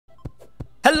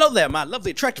Hello there, my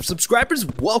lovely attractive subscribers.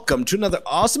 Welcome to another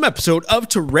awesome episode of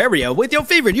Terraria with your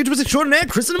favorite YouTubers extraordinaire,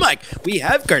 Chris and Mike. We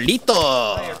have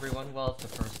Carlito. Hi everyone, well it's the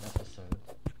first episode.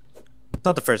 It's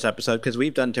not the first episode because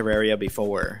we've done Terraria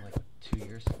before. Like 2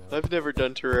 years ago. I've never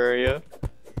done Terraria.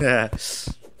 Yeah.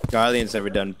 Garleon's never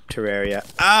done Terraria.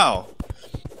 Ow!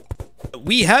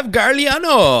 We have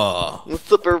Garliano.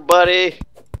 What's up, everybody?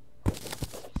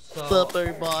 What's up,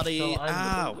 everybody? So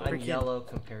Ow! I'm yellow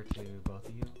compared to both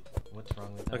of you. What's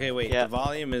wrong with that? Okay, wait. Yeah. The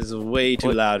volume is way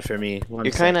too loud for me. You're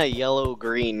kind of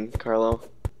yellow-green, Carlo.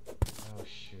 Oh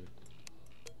shoot.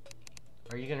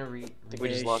 Are you gonna I think we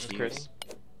just lost Chris.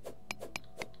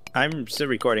 I'm still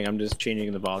recording. I'm just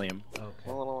changing the volume.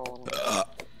 Okay.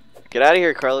 Get out of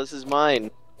here, Carlo. This is mine.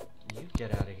 You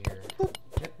get out of here.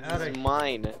 Get out This of is here.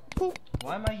 mine.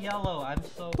 Why am I yellow? I'm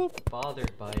so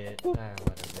bothered by it. Ah,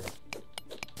 whatever.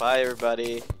 Bye,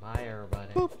 everybody. Bye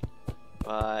everybody.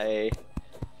 Bye.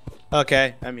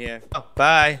 Okay, I'm here. Oh,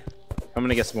 bye. I'm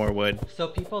gonna get some more wood. So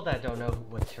people that don't know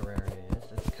what Terraria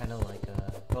is, it's kind of like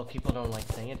a, well, people don't like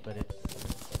saying it, but it's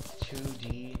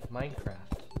 2D Minecraft.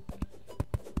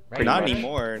 Right? Not Right?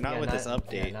 anymore. Not Yeah, with this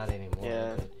update. Yeah, not anymore.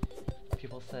 Yeah. but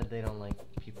people said they don't like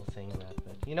people saying that,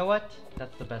 but you know what?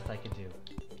 That's the best I could do.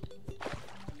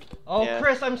 Oh, Yeah.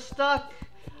 Chris, I'm stuck!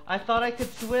 I thought I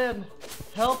could swim!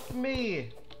 Help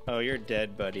me! Oh, you're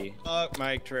dead, buddy. Oh,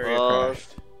 my Terraria Oh.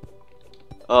 crashed.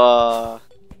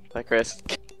 Bye, Chris.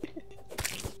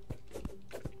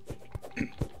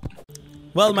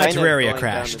 Well, I'm my kinda Terraria going down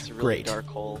crashed. this really Great. dark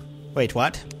hole. Wait,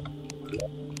 what?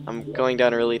 I'm going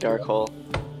down a really dark hole.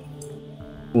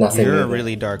 Nothing. You're a moving.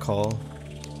 really dark hole.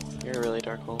 You're a really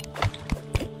dark hole.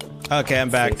 Okay, I'm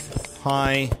back.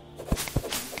 Hi.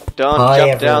 Don't Hi,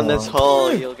 jump down everyone. this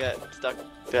hole. You'll get stuck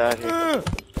down here.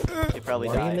 You probably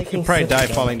Why are you die. making You'll probably such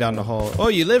die a falling down the hole. Oh,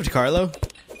 you lived, Carlo.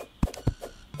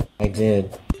 I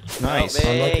did. Nice. Oh,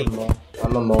 man. I'm like a mole.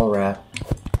 I'm a mole rat.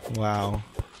 Wow.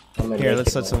 I'm a Here,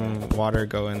 let's naked let mole some water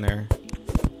go in there.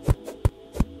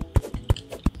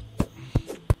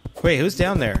 Wait, who's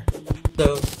down there? rat.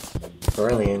 So,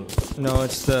 Brilliant. No,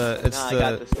 it's the Nah, I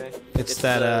got this guy. it's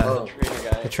that, the trainer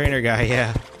guy. the trainer guy.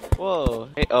 Yeah. Whoa.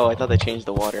 Hey, oh, I thought they changed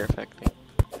the water effect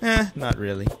thing. Not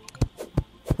really.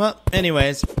 Well,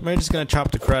 anyways, we're just gonna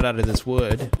chop the crud out of this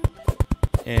wood,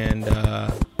 and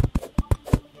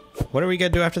what are we gonna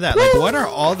do after that? Like, what are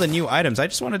all the new items? I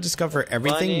just want to discover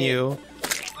everything Money. new.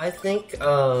 I think,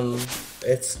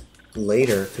 it's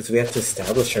later, because we have to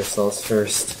establish ourselves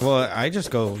first. Well, I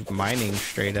just go mining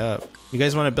straight up. You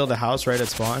guys want to build a house right at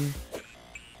spawn?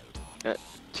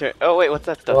 Sure. Oh, wait, what's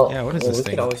that stuff? Well, Yeah, what is well, this we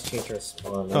thing? could always change our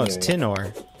spawn. Oh, it's anyway. tin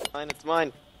ore. Mine, it's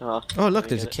mine. Oh, Oh, look, let me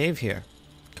there's a get it. cave here.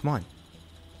 Come on.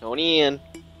 Going in.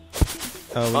 Oh,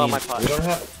 Oh, we my need,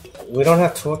 pot. We don't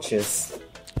have torches.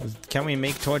 can't we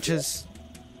make torches?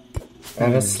 I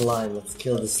have a slime. Let's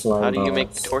kill the slime. How do you make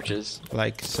boss. torches?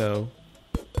 Like so.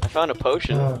 I found a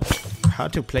potion. How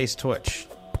to place torch?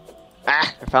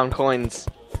 Ah, I found coins.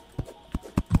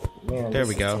 Man, There this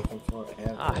we is go. taking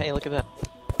forever. Ah, hey, look at that.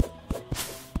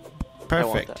 I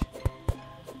want Perfect. that.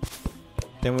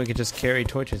 Then we could just carry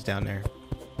torches down there.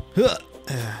 Huh.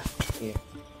 Yeah.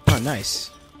 Oh, nice.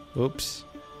 Oops.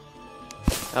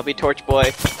 I'll be torch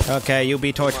boy. Okay, you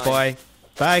be torch Mine. boy.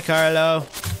 Bye, Carlo.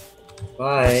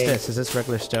 Bye. What's this? Is this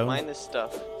regular stone? Mine this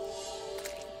stuff.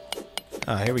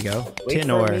 Oh, here we go. Wait Tin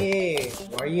for ore. me.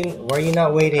 Why are you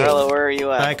not waiting? Carlo, where are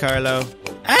you at? Bye, Carlo.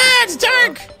 Ah, it's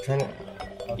dark!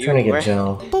 I'm You- trying to get where-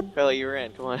 gel. Carlo, you were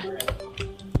in. Come on.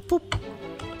 Boop.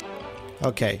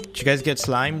 Okay, did you guys get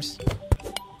slimes?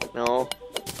 No,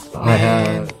 I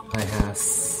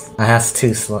have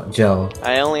two gel.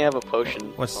 I only have a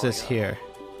potion. What's Oh, this my God. here?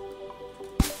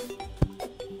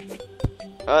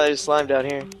 Oh, there's slime down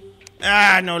here.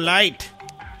 Ah, no light.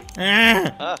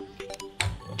 Ah. Ah,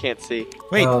 can't see.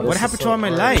 Wait, Oh, this what is happened to so all my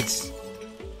hard. lights?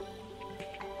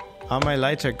 All my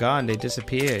lights are gone. They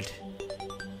disappeared.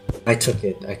 I took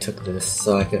it. I took this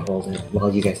so I could hold it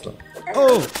while you guys look.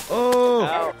 Oh, oh.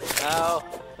 Ow, ow,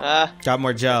 ah. Got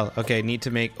more gel. Okay, need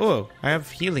to make... Oh, I have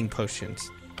healing potions.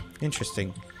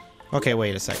 Interesting. Okay,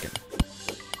 wait a second.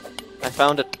 I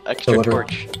found an extra So what are-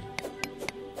 torch.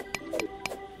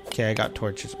 Okay, I got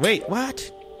torches. Wait,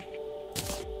 what?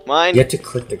 Mine. You have to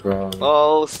click the ground.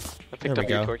 Oh, I picked There up we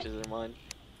your go. torches. They're mine.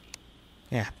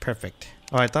 Yeah, perfect.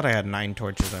 Oh, I thought I had 9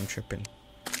 torches. I'm tripping.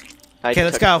 I Okay,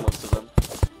 let's took go. Most of them.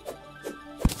 Where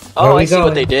Oh, are we I see what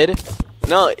going? they did.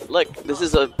 No, look, this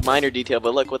is a minor detail,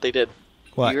 but look what they did.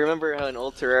 What? You remember how in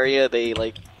old Terraria they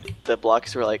the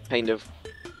blocks were like kind of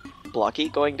blocky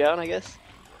going down, I guess?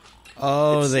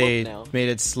 Oh, It's they sloped now. made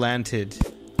it slanted.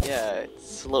 Yeah, it's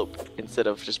slope instead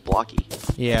of just blocky.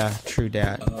 Yeah, true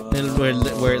that.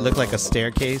 Where it looked like a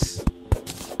staircase.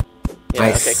 Yeah,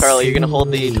 okay, Carlo, you're gonna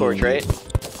hold the torch, right?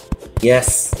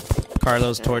 Yes.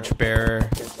 Carlo's torch bearer.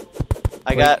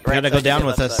 I got. You gotta go side, down you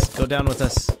with left us. side. Go down with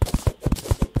us.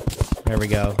 There we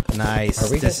go. Nice.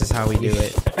 This is how we do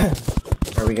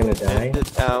it. Are we gonna die?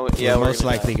 Yeah, We're most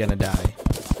likely gonna die.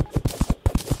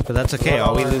 But that's okay.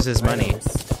 All we lose is money.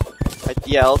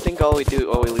 Yeah, I think all we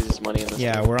lose is money in this.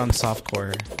 Yeah, we're on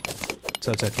softcore,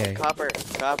 so it's okay. Copper.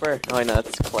 Oh, I know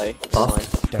that's clay. It's Oh. fine.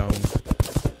 Stone.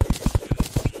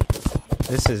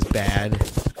 This is bad.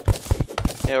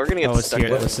 Yeah, we're gonna get Oh, it's stuck.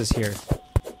 here. with This is here.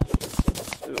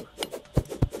 Ooh.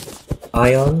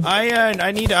 Ion? Iron.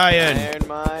 I need iron. Iron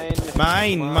mine.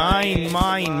 Mine.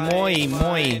 Moi.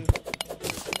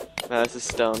 No, this is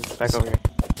stone. Back over here.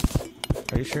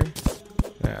 Are you sure?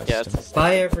 Yeah. Stone. It's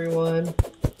Bye, everyone.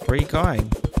 Where are you going?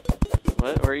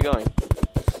 what? Where are you going?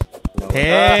 No.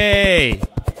 Hey!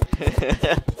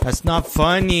 That's not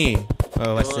funny.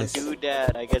 Oh, what's Don't this? do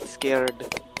that. I get scared.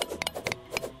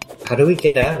 How do we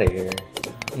get out of here?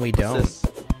 We What's don't. this?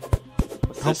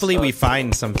 What's this? Hopefully Oh, we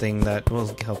find something that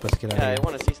will help us get out Yeah, I of here.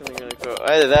 want to see something gonna go.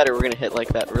 Either that, or we're gonna hit like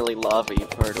that really lava-y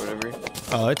part, or whatever.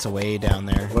 Oh, it's way down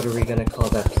there. What are we gonna call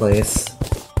that place?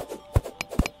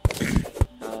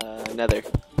 Nether.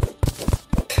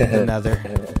 Another. The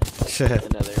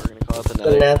Nether. We're gonna call it the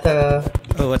Nether. Another.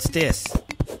 Oh, what's this?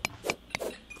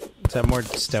 Is that more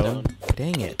stone?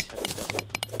 Dang it.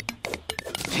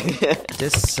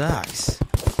 This sucks.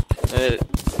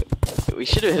 We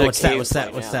should have hit Oh, a what's that? cave What's that?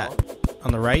 by What's now. that?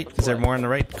 On the right? Is there more on the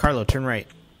right? Carlo, turn right.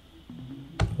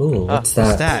 Ooh, what's what's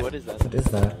that? that? What is that? What is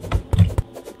that?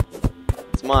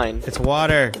 It's mine. It's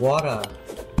water. Water.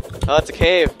 Oh, it's a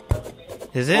cave.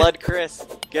 Is it? Blood Chris.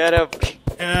 Get him.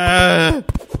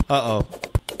 Uh-oh.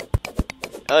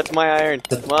 Oh, it's my iron.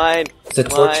 Mine. Is the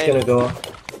torch Mine. gonna go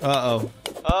off? Uh-oh.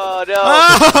 Oh, no.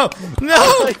 Oh! No!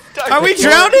 Oh, my Are we God.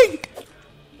 drowning?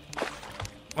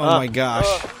 Oh my gosh.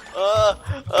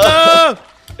 Oh!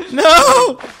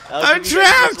 No! I'm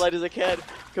trapped! As light as I can.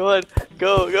 Go on.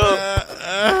 Go.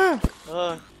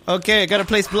 Okay, I gotta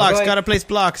place blocks. How do I- Gotta place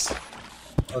blocks.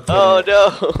 Okay. Oh,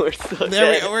 no. We're so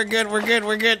There dead. we're good. We're good.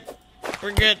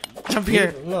 Jump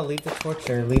here. No, leave the torch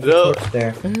there. Leave No. the torch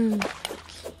there.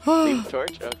 Leave the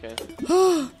torch? Okay.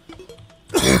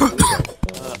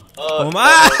 Oh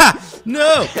my!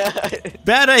 No!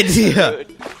 Bad idea.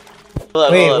 Dude.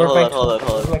 Hold Wait, on.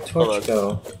 where'd my torch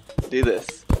go? Do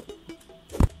this.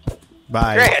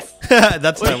 Bye. Chris!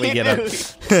 That's What how are we you get up.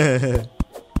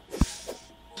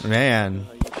 Man,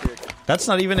 Oh, you jerk. that's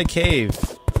not even a cave.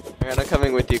 Alright, I'm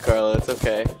coming with you, Carlo. It's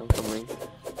okay. I'm coming.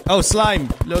 Oh, slime!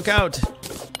 Look out!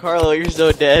 Carlo, you're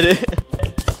so dead.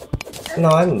 No,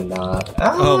 I'm not.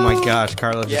 Oh my gosh,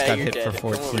 Carlo just Yeah, got you're hit dead. for Come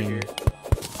over 14. here.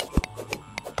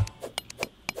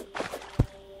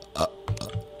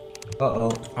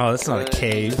 Uh-oh. Oh, that's not a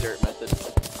cave. Dirt method.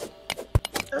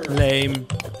 Lame.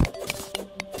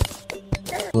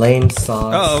 Lame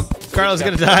sauce. Uh oh, Carlo's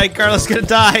gonna die. Carlo's gonna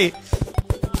die.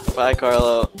 Bye,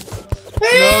 Carlo.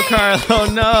 No, Carlo,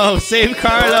 no! Save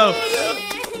Carlo!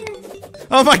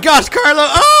 Oh my gosh, Carlo!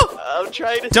 Oh! I'm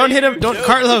trying to. Don't save hit him! you. Don't, No.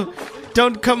 Carlo!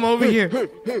 Don't come over here!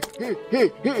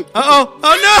 Uh-oh!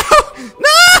 Oh no!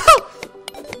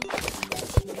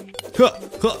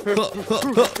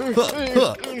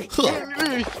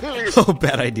 Oh,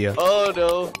 bad idea. Oh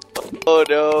no. Oh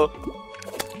no.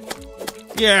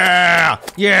 Yeah!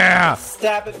 Yeah!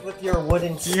 Stab it with your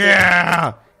wooden stick.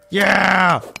 Yeah!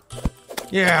 Yeah!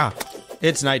 Yeah!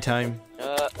 It's nighttime.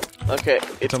 Okay.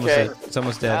 It's It's almost okay. dead. It's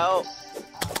almost dead. Ow.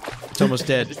 It's almost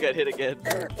dead. Just got hit again.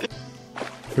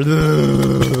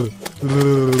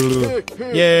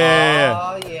 Yeah!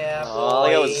 Oh, yeah, Oh, all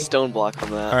I got was a boy. stone block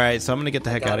from that. Alright, so I'm gonna get the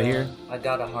heck out of here. I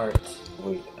got a heart.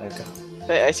 Wait, I got...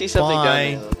 Hey, I see something Bye.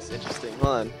 down there that looks interesting.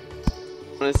 Hold on.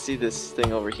 I want to see this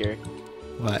thing over here.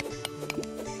 What?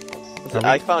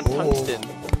 I found tungsten.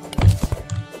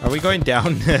 Are we going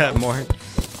down more?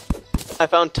 I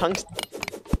found tungsten.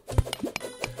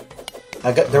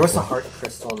 There was a heart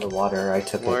crystal in the water. I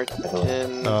took it. by the way.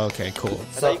 Martin. Oh, okay, cool.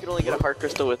 I thought you could only get a heart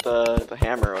crystal with the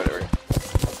hammer or whatever.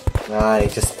 I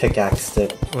just pickaxed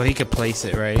it. Well, he could place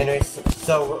it, right? Anyways,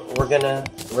 so we're gonna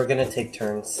take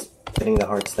turns getting the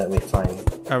hearts that we find.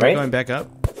 Are we right? going back up?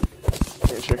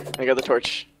 Yeah, sure. I got the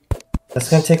torch. That's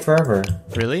gonna take forever.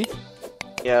 Really?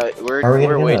 Yeah, How are we gonna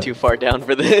we're do way that? too far down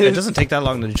for It this. doesn't take that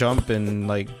long to jump and,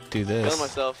 like, do Kill this.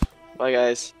 myself. Bye,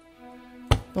 guys.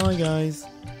 Bye, guys.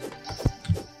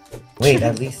 Wait,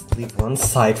 at least leave one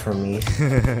side for me.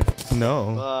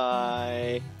 No.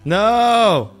 Bye.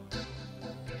 No!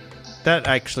 That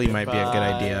actually might be a good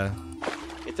Goodbye. idea.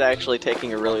 It's actually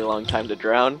taking a really long time to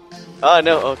drown. Oh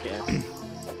no, okay.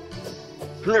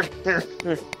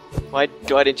 Why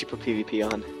didn't you put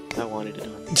PvP on? I wanted it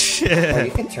on. Oh,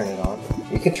 you can turn it on.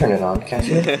 You can turn it on, can't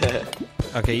you?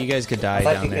 Okay, you guys could die I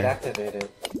thought down you could there. activate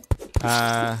it.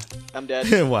 I'm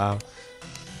dead. Wow.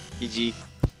 GG.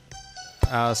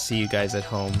 I'll see you guys at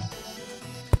home.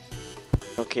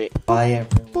 Okay. Bye,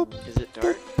 everyone. Is it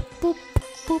dark?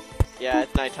 Yeah,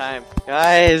 it's nighttime.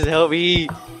 Guys, help me!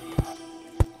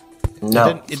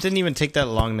 No. It didn't even take that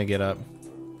long to get up.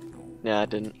 Nah, it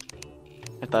didn't.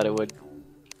 I thought it would.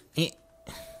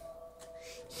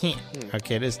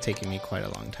 Okay, it is taking me quite a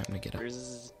long time to get up.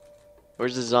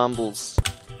 Where's the zombies?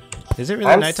 Is it really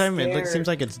I'm nighttime? It scared. seems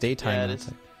like it's daytime. Yeah, it is.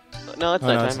 No, it's Oh,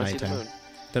 no, nighttime. it's I see the nighttime. moon.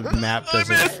 The map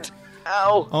doesn't.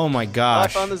 Ow! Oh my I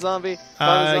gosh. found the zombie.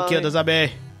 Kill the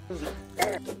zombie.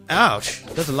 Ouch.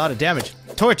 That's a lot of damage.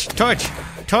 Torch, torch,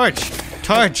 torch,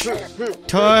 torch,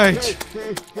 torch.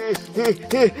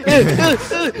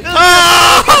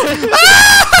 Ah!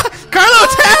 Carlo,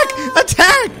 attack!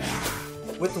 Attack!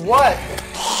 With what?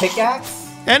 Pickaxe?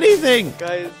 Anything!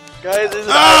 Guys, there's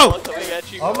an Ow! eyeball coming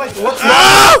at you. Oh my, what's Ow!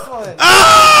 wrong with this one?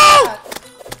 Ow!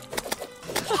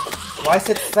 Why is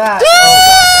it fat? No!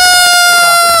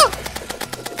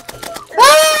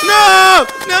 No,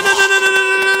 no, no, no, no, no,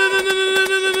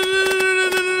 no,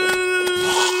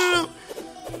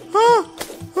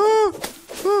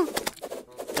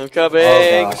 I'm coming.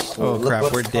 Oh gosh. Oh Look crap,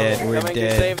 what's we're dead, coming. we're Coming to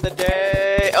dead. save the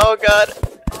day. Oh god.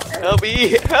 Help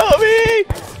me. Help me.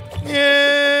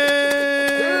 Yeah!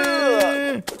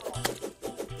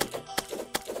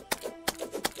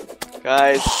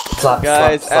 Guys. Slap,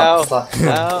 Guys. slap, Ow. slap,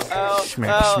 slap. Ow. Ow. Smack,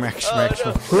 Ow. smack, smack, Oh,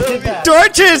 no. smack. Who did that?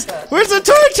 Torches! Where's the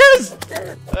torches?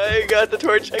 I got the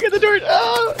torch. I got the torch.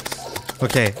 Oh.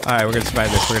 Okay, alright, we're gonna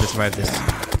survive this. We're gonna survive this.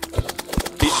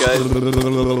 Peace, guys.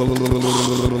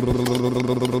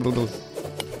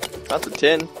 That's a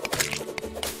 10.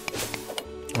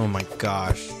 Oh my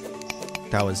gosh.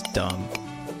 That was dumb.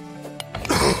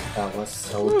 That was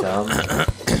so dumb.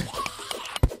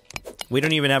 We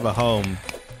don't even have a home.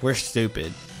 We're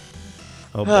stupid.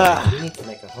 Oh boy. We need to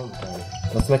make a home then.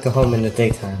 Let's make a home in the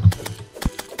daytime.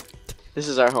 This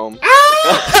is our home. Open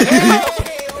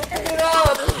it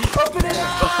up! Open it up!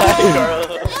 Hi,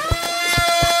 Carlo.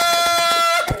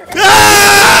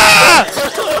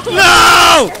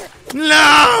 Ah! No!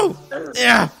 No!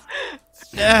 Yeah.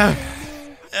 Yeah.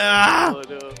 Ah. Oh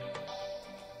no.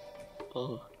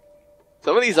 Oh.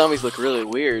 Some of these zombies look really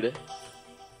weird.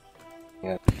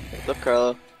 Yeah. What's up,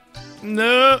 Carlo?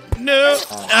 No, no.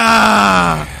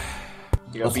 Ah.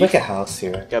 You got Let's beef? make a house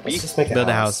here. Got Let's beef? just make Build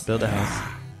a house, build a house.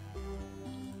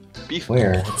 Beef?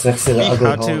 Where? It's next to the ugly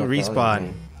How hole to of the respawn.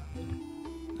 onion.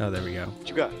 Oh, there we go. What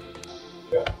you got?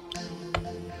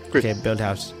 Okay, build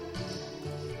house.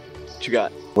 What you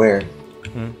got? Where?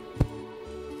 Hmm.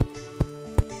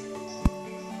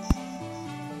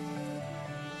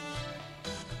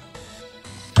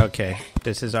 Okay,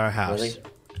 this is our house. Really?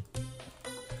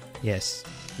 Yes,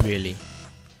 really.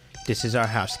 This is our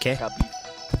house, okay? Got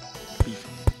beef.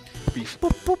 Beef.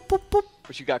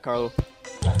 What you got, Carlo?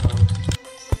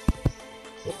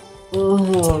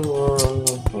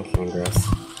 Gross.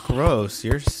 Gross,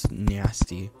 you're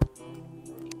nasty.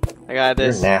 I got You're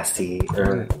this. nasty.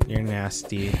 You're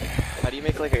nasty. How do you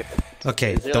make like a...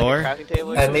 Okay, Is there door. like a crafting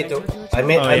table or I something? made the. I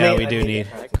made. Oh, I yeah, made, we I do made need-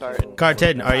 the Like cart.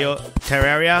 Carton, are you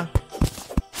Terraria?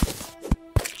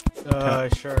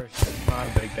 Sure. It's not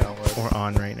a big download. Or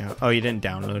on right now? Oh, you didn't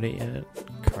download it yet?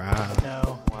 Crap.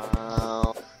 No.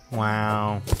 Wow.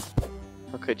 Wow.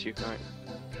 How could you? Alright.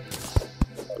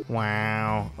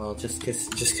 Wow. Well, just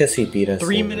cause he beat us.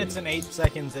 3 in- minutes and 8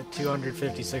 seconds at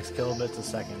 256 kilobits a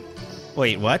second.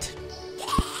 Wait, what?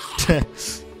 3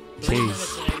 Jeez.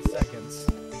 minutes and 8 seconds.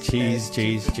 Jeez,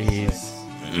 jeez,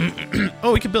 jeez.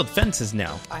 Oh, we can build fences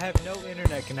now. I have no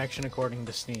internet connection according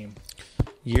to Steam.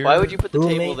 Why would you put the Who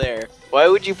table made- there? Why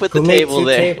would you put the Who made table two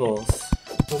there? tables?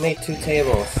 Who made 2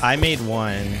 tables? I made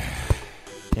one.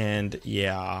 And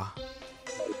yeah.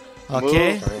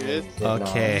 Okay. Move. Did not.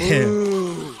 Okay.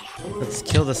 Let's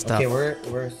kill the stuff. Okay,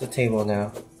 where's the table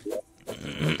now?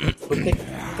 Who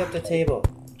picked up the table?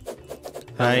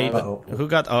 Uh-oh. Who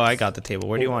got? Oh, I got the table.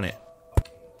 Where do you want it?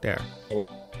 There.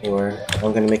 Anywhere.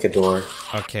 I'm gonna make a door.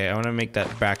 Okay, I want to make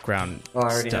that background Oh,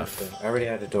 I stuff. I already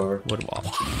had a door. Wood wall.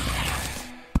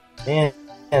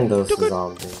 And those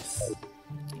zombies.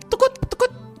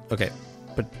 Okay,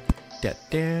 but that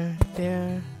there.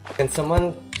 Can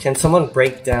someone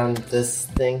break down this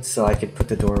thing so I could put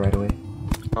the door right away?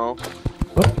 Oh.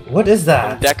 What is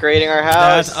that? Decorating our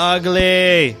That's house.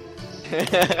 ugly.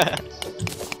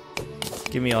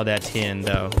 Give me all that tin,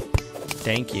 though.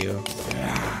 Thank you.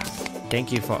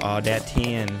 Thank you for all that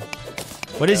tin.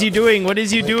 What is he doing? What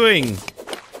is he doing?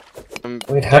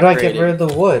 Wait, how do I get rid of the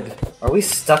wood? Are we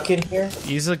stuck in here?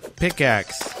 Use a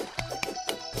pickaxe.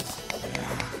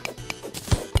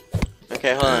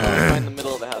 Okay, hold on. I'm in the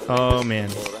middle of the house. Oh man.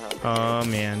 Oh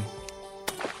man.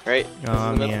 Right?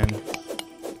 Oh man.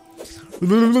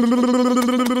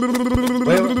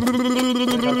 Wait,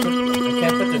 I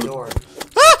can't put the door.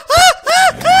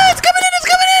 It's coming in! It's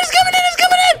coming in! It's coming in! It's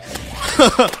coming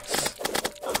in!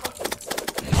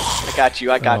 I got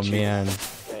you. I got you. Oh man.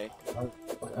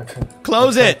 Okay.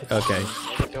 Close it! Okay.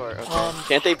 Door. Okay.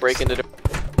 Can't they break into the door?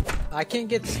 I can't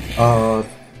get.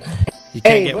 You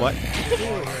can't get what?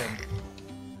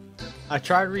 I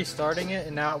tried restarting it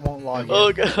and now it won't log in.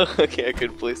 Oh god. Okay, I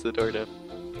couldn't place the door down.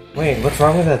 Wait, what's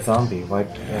wrong with that zombie? Why? It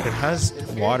has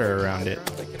water around it.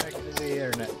 It's connected to the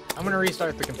internet. I'm gonna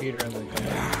restart the computer and then come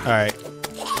back. Alright.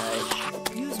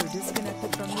 User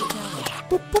disconnected from your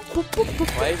channel.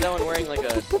 Why is that one wearing like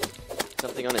a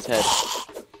something on his head?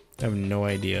 I have no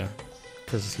idea.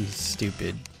 Because he's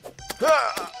stupid.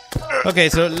 Okay,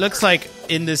 so it looks like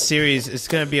in this series, it's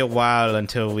gonna be a while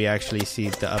until we actually see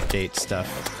the update stuff.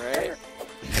 Right?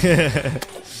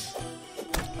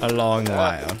 A long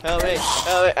while. Help me!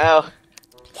 Help me! Ow!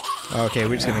 Okay,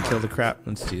 we're just gonna kill the crap.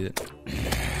 Let's do it.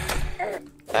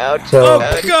 Ouch! So-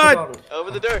 Ouch. God!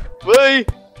 Open the door! Wait!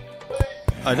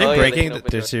 Are they Oh, yeah, breaking? can open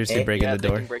They're doors. seriously breaking Yeah, the they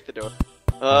door. can break the door.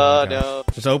 Oh Oh my no!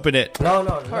 Just open it. No,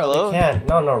 Carlo? we can't.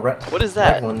 No, What is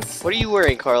that? red ones. What are you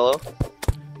wearing, Carlo?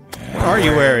 What are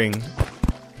you wearing?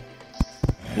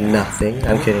 Nothing.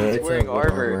 I'm kidding. He's It's wearing a wood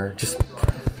armor. Just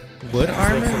Wood like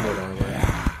armor? some wood armor.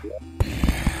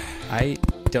 I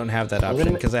don't have that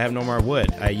option because I have no more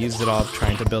wood. I used it all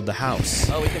trying to build the house.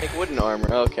 Oh, we can make wooden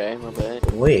armor. Okay, my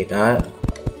bad. Wait,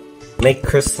 make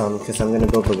Chris some because I'm gonna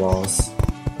build the walls.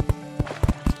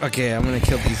 Okay, I'm gonna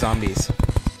kill these zombies.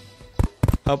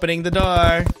 Opening the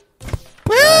door.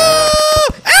 Woo! Ah!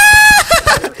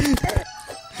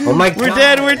 Oh my god! We're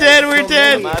dead. We're dead. We're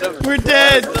dead. I'm out of- We're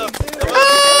dead. I'm out of- Ah!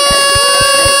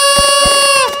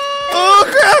 Oh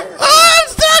crap! Oh, I'm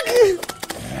stuck.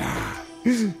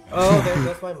 Oh, there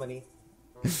goes my money.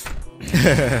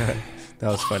 That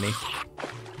was funny.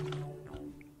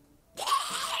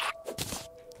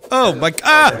 Oh my!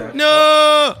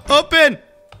 No! Open.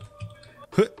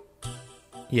 Huh.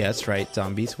 Yeah, that's right.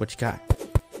 Zombies. What you got?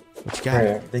 What you got?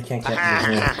 Alright, they can't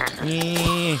get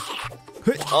me. Yeah.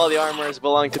 All the armors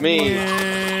belong to me.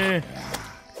 Yeah.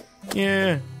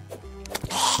 Yeah.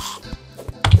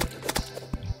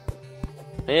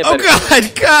 Hey, Oh better-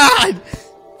 god! God!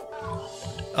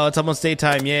 Oh, it's almost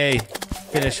daytime. Yay!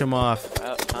 Finish him off.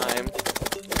 About time.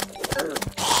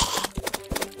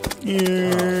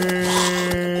 Yeah.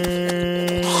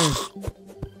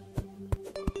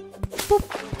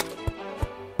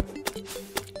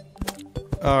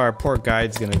 Oh, our poor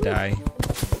guide's gonna die.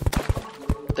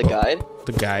 The guide?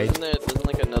 The guide. Doesn't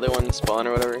like another one spawn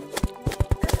or whatever?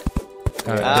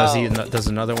 Does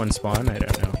another one spawn? I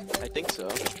don't know. I think so.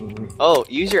 Oh,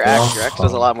 use your axe. Your axe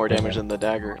does a lot more damage than the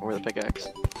dagger or the pickaxe.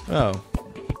 Oh.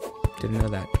 Didn't know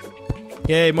that.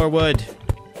 Yay, more wood.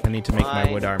 I need to make my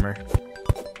Fine. wood armor.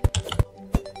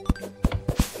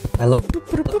 I look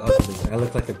ugly. I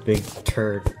look like a big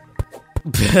turd.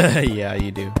 Yeah,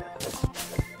 you do.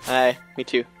 Hi, me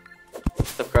too.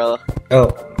 What's up, Carlo?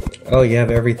 Oh, you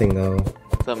have everything though.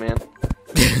 What's up, man?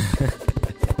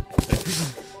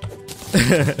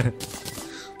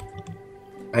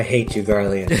 I hate you,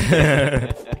 Garlian.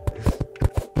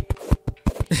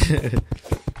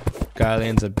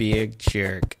 Garland's a big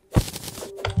jerk.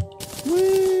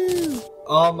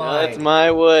 Oh No, that's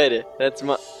my wood. That's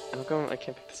my. How come I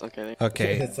can't pick this? Okay.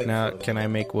 Okay, It's like now floating. can I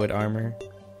make wood armor?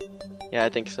 Yeah, I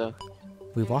think so.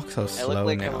 We walk so I slow look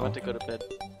like I'm now. about to go to bed.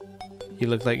 You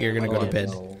look like you're gonna go to bed.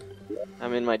 No.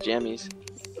 I'm in my jammies.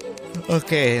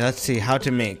 Okay, let's see how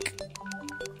to make.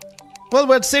 Well,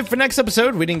 let's save for next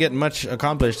episode. We didn't get much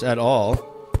accomplished at all.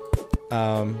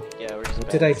 Yeah, we're just. What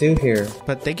did I do here?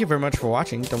 But thank you very much for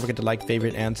watching. Don't forget to like,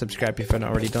 favorite, and subscribe if you haven't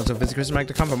already done so. Visit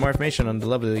ChrisMac.com for more information on the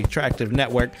lovely Attractive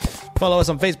Network. Follow us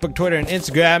on Facebook, Twitter, and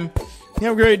Instagram.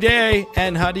 Have a great day.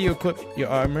 And how do you equip your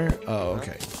armor? Oh,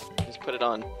 okay. Just put it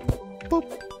on.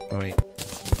 Boop. Oh, wait.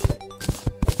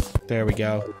 There we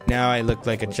go. Now I look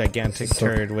like a gigantic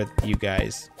turd with you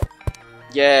guys.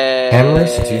 Yay!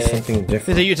 Hammers do something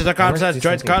different. Visit youtube.com/Droids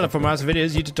Hammers do Carlo for more awesome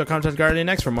videos.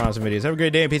 YouTube.com/GarlianX for more awesome videos. Have a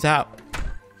great day and peace out.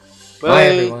 Bye,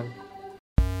 everyone.